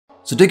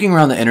So digging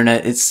around the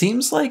internet, it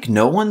seems like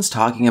no one's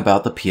talking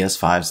about the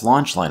PS5's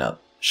launch lineup.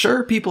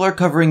 Sure, people are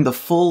covering the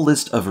full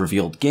list of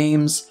revealed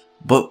games,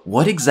 but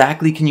what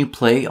exactly can you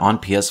play on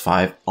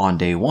PS5 on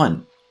day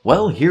one?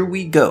 Well, here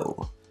we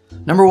go.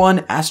 Number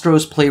 1,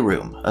 Astro's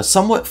Playroom, a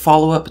somewhat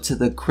follow-up to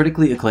the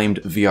critically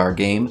acclaimed VR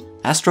game,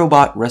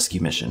 Astrobot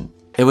Rescue Mission.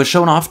 It was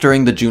shown off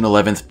during the June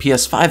 11th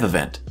PS5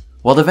 event.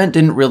 While the event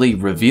didn't really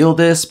reveal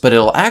this, but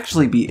it'll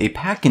actually be a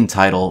pack-in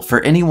title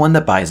for anyone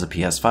that buys a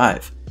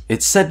PS5.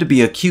 It's said to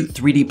be a cute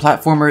 3D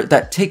platformer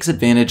that takes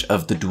advantage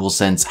of the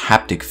DualSense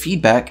haptic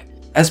feedback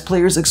as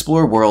players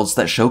explore worlds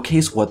that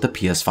showcase what the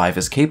PS5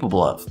 is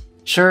capable of.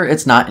 Sure,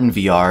 it's not in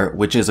VR,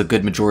 which is a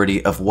good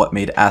majority of what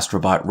made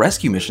Astrobot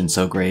Rescue Mission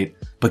so great,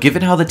 but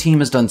given how the team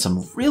has done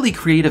some really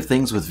creative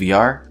things with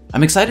VR,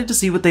 I'm excited to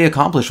see what they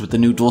accomplish with the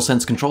new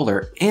DualSense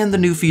controller and the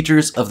new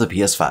features of the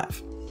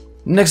PS5.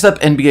 Next up,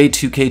 NBA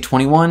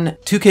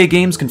 2K21. 2K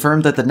Games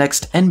confirmed that the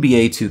next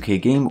NBA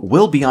 2K game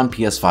will be on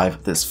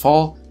PS5 this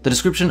fall. The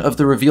description of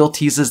the reveal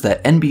teases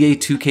that NBA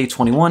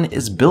 2K21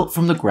 is built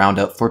from the ground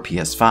up for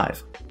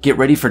PS5. Get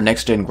ready for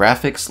next-gen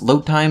graphics,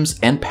 load times,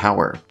 and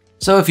power.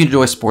 So if you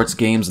enjoy sports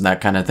games and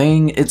that kind of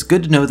thing, it's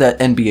good to know that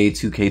NBA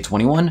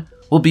 2K21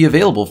 will be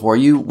available for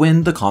you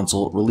when the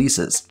console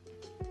releases.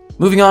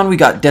 Moving on, we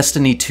got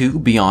Destiny 2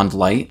 Beyond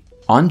Light.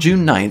 On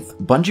June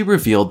 9th, Bungie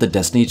revealed the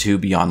Destiny 2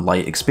 Beyond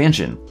Light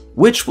expansion,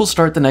 which will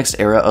start the next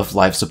era of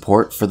live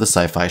support for the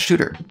sci-fi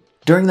shooter.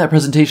 During that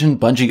presentation,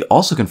 Bungie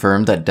also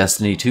confirmed that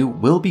Destiny 2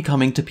 will be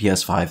coming to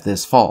PS5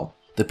 this fall.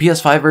 The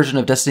PS5 version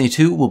of Destiny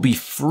 2 will be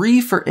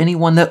free for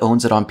anyone that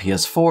owns it on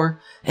PS4,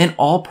 and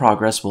all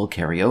progress will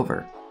carry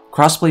over.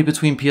 Crossplay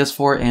between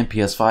PS4 and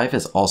PS5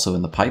 is also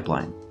in the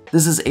pipeline.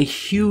 This is a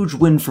huge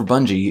win for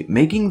Bungie,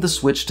 making the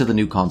switch to the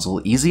new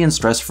console easy and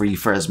stress-free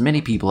for as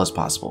many people as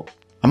possible.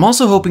 I'm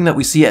also hoping that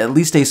we see at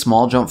least a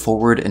small jump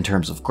forward in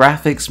terms of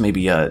graphics,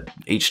 maybe a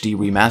HD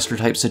remaster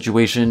type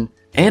situation,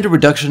 and a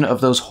reduction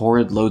of those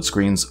horrid load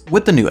screens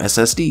with the new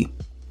SSD.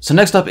 So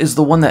next up is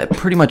the one that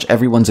pretty much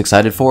everyone's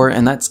excited for,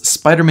 and that's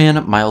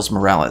Spider-Man Miles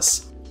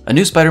Morales. A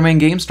new Spider-Man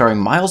game starring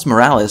Miles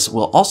Morales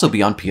will also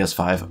be on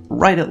PS5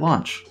 right at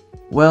launch.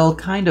 Well,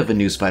 kind of a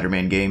new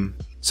Spider-Man game.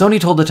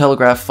 Sony told The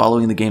Telegraph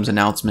following the game's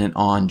announcement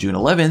on June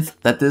 11th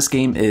that this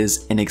game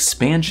is an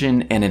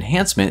expansion and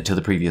enhancement to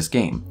the previous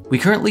game. We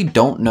currently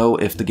don't know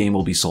if the game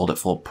will be sold at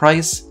full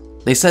price.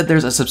 They said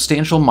there's a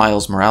substantial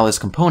Miles Morales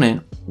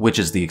component, which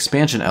is the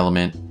expansion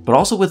element, but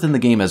also within the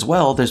game as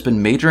well, there's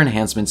been major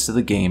enhancements to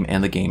the game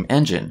and the game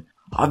engine,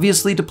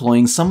 obviously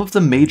deploying some of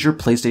the major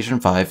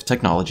PlayStation 5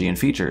 technology and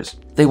features.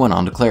 They went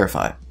on to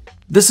clarify.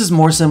 This is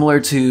more similar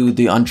to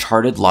the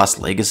Uncharted Lost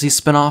Legacy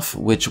spin-off,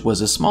 which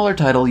was a smaller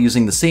title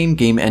using the same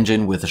game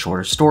engine with a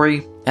shorter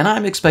story, and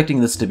I'm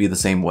expecting this to be the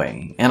same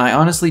way, and I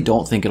honestly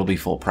don't think it'll be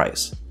full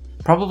price.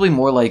 Probably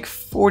more like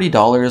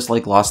 $40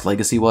 like Lost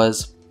Legacy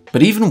was.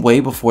 But even way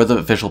before the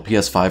official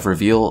PS5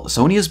 reveal,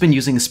 Sony has been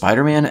using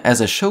Spider-Man as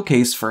a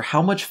showcase for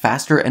how much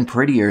faster and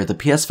prettier the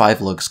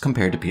PS5 looks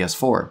compared to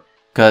PS4.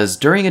 Cause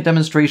during a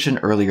demonstration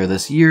earlier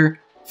this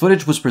year,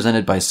 footage was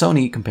presented by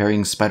Sony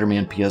comparing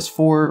Spider-Man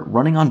PS4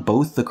 running on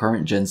both the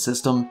current gen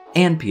system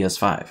and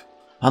PS5.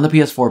 On the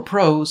PS4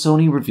 Pro,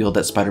 Sony revealed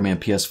that Spider-Man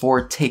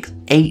PS4 takes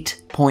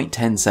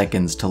 8.10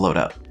 seconds to load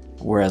up,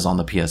 whereas on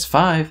the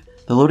PS5,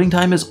 the loading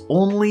time is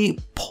only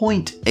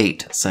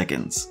 0.8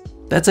 seconds.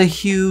 That's a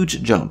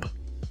huge jump.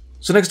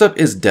 So next up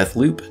is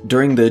Deathloop.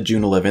 During the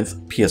June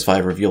 11th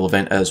PS5 reveal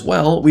event as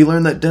well, we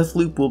learned that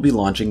Deathloop will be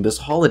launching this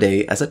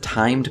holiday as a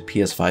timed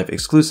PS5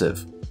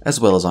 exclusive, as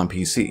well as on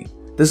PC.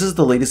 This is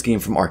the latest game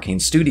from Arcane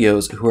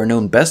Studios, who are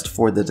known best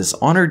for the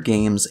Dishonored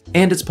games,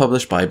 and it's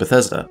published by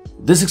Bethesda.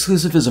 This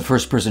exclusive is a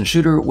first-person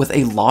shooter with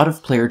a lot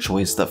of player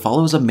choice that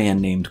follows a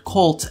man named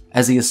Colt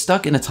as he is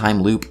stuck in a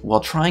time loop while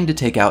trying to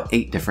take out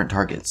 8 different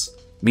targets.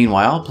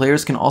 Meanwhile,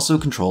 players can also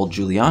control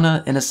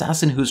Juliana, an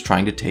assassin who's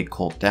trying to take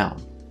Colt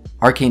down.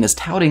 Arcane is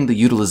touting the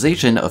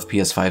utilization of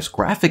PS5's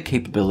graphic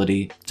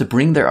capability to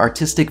bring their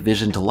artistic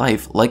vision to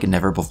life like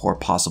never before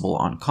possible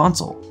on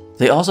console.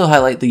 They also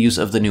highlight the use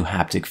of the new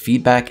haptic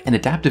feedback and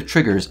adaptive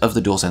triggers of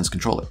the DualSense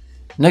controller.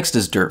 Next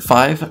is Dirt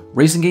 5.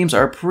 Racing games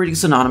are pretty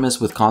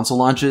synonymous with console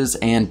launches,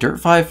 and Dirt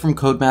 5 from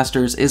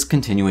Codemasters is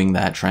continuing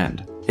that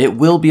trend. It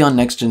will be on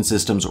next-gen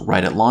systems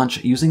right at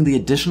launch, using the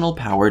additional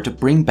power to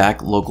bring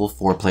back local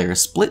 4-player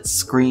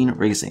split-screen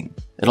racing.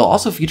 It'll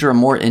also feature a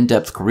more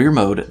in-depth career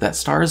mode that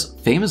stars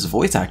famous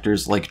voice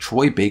actors like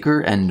Troy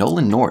Baker and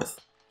Nolan North.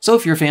 So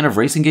if you're a fan of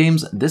racing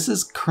games, this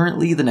is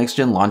currently the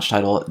next-gen launch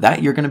title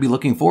that you're going to be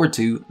looking forward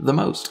to the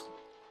most.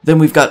 Then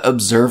we've got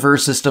Observer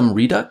System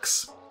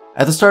Redux.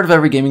 At the start of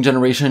every gaming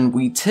generation,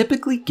 we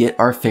typically get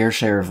our fair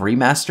share of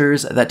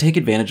remasters that take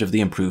advantage of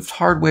the improved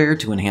hardware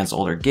to enhance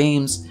older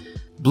games.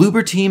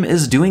 Bloober Team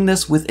is doing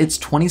this with its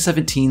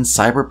 2017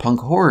 cyberpunk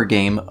horror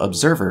game,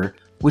 Observer,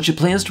 which it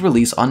plans to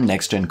release on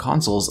next-gen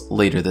consoles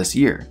later this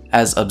year,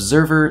 as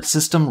Observer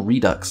System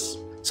Redux.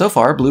 So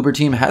far, Bloober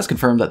Team has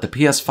confirmed that the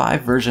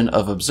PS5 version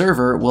of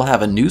Observer will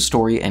have a new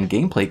story and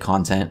gameplay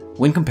content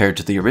when compared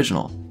to the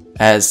original.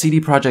 as CD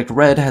Projekt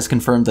Red has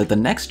confirmed that the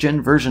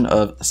next-gen version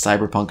of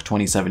Cyberpunk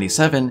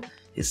 2077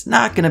 is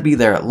not going to be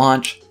there at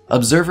launch.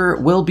 Observer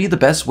will be the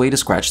best way to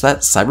scratch that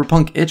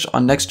Cyberpunk itch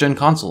on next-gen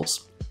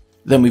consoles.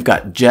 Then we've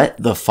got Jett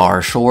the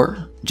Far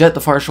Shore. Jett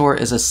the Far Shore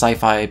is a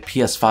sci-fi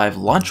PS5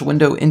 launch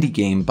window indie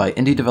game by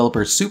indie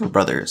developer Super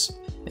Brothers.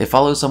 It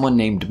follows someone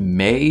named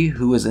May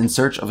who is in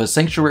search of a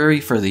sanctuary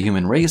for the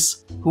human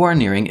race who are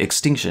nearing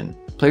extinction.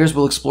 Players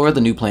will explore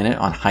the new planet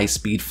on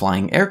high-speed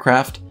flying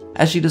aircraft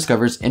as she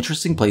discovers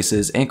interesting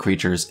places and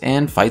creatures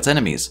and fights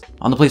enemies.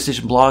 On the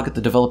PlayStation blog,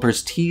 the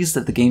developers tease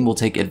that the game will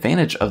take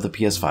advantage of the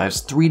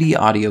PS5's 3D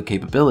audio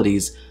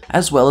capabilities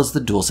as well as the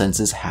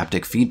DualSense's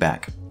haptic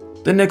feedback.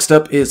 Then next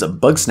up is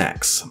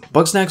Bugsnax.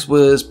 Bugsnax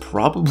was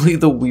probably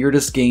the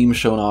weirdest game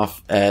shown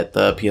off at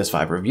the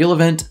PS5 reveal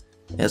event.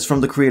 It's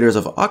from the creators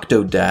of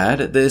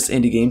Octodad. This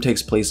indie game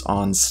takes place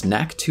on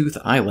Snacktooth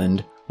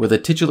Island, where the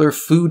titular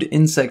food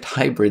insect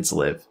hybrids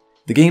live.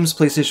 The game's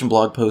PlayStation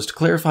blog post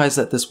clarifies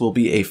that this will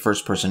be a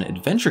first-person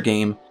adventure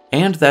game,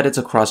 and that it's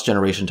a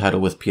cross-generation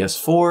title with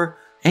PS4,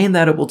 and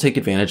that it will take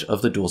advantage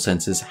of the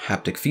DualSense's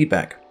haptic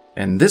feedback.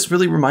 And this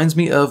really reminds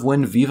me of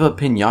when Viva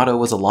Pinata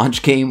was a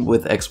launch game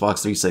with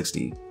Xbox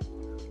 360.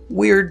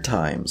 Weird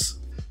times.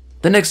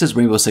 The next is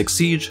Rainbow Six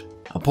Siege.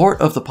 A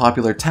port of the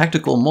popular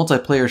tactical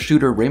multiplayer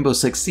shooter Rainbow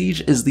Six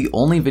Siege is the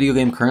only video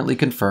game currently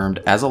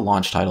confirmed as a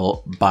launch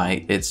title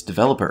by its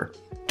developer.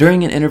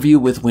 During an interview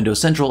with Windows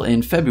Central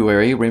in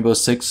February, Rainbow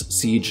Six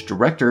Siege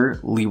director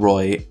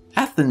Leroy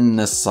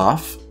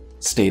Athanasoff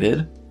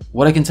stated,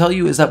 "What I can tell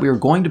you is that we are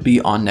going to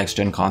be on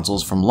next-gen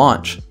consoles from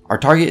launch. Our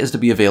target is to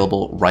be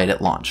available right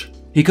at launch."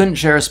 He couldn't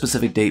share a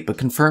specific date, but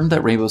confirmed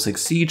that Rainbow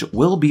Six Siege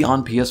will be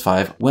on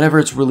PS5 whenever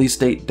its release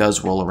date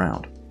does roll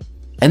around.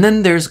 And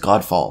then there's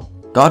Godfall.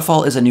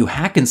 Godfall is a new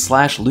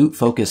hack-and-slash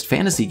loot-focused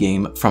fantasy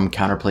game from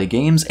Counterplay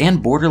Games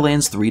and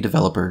Borderlands 3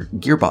 developer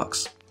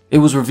Gearbox. It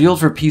was revealed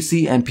for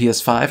PC and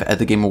PS5 at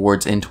the Game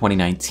Awards in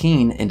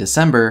 2019 in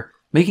December,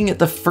 making it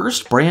the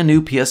first brand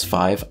new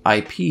PS5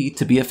 IP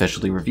to be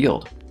officially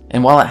revealed.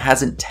 And while it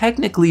hasn't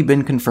technically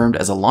been confirmed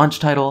as a launch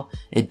title,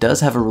 it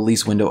does have a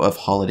release window of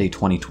holiday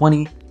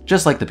 2020,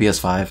 just like the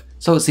PS5,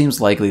 so it seems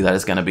likely that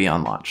it's going to be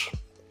on launch.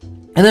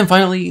 And then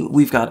finally,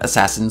 we've got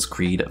Assassin's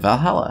Creed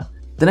Valhalla.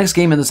 The next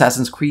game in the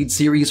Assassin's Creed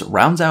series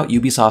rounds out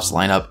Ubisoft's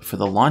lineup for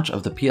the launch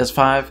of the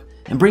PS5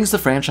 and brings the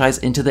franchise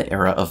into the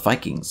era of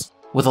Vikings.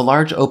 With a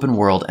large open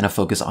world and a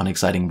focus on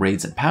exciting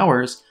raids and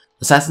powers,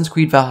 Assassin's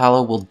Creed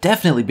Valhalla will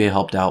definitely be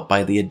helped out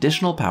by the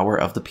additional power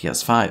of the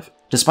PS5.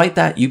 Despite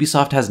that,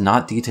 Ubisoft has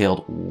not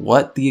detailed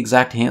what the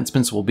exact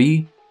enhancements will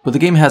be, but the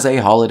game has a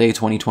holiday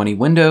 2020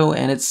 window,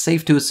 and it's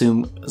safe to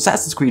assume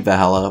Assassin's Creed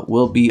Valhalla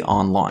will be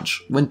on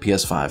launch when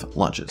PS5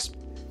 launches.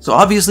 So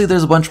obviously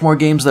there's a bunch more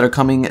games that are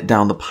coming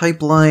down the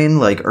pipeline,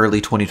 like early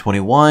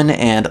 2021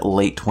 and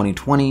late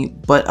 2020,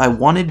 but I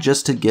wanted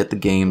just to get the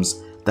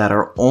games that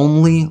are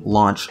only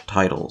launch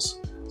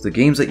titles. The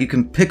games that you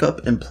can pick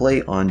up and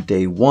play on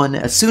day one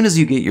as soon as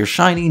you get your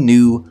shiny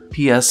new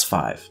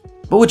PS5.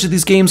 But which of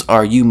these games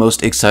are you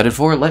most excited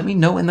for? Let me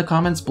know in the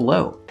comments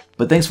below.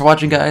 But thanks for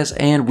watching guys,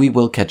 and we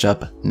will catch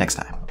up next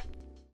time.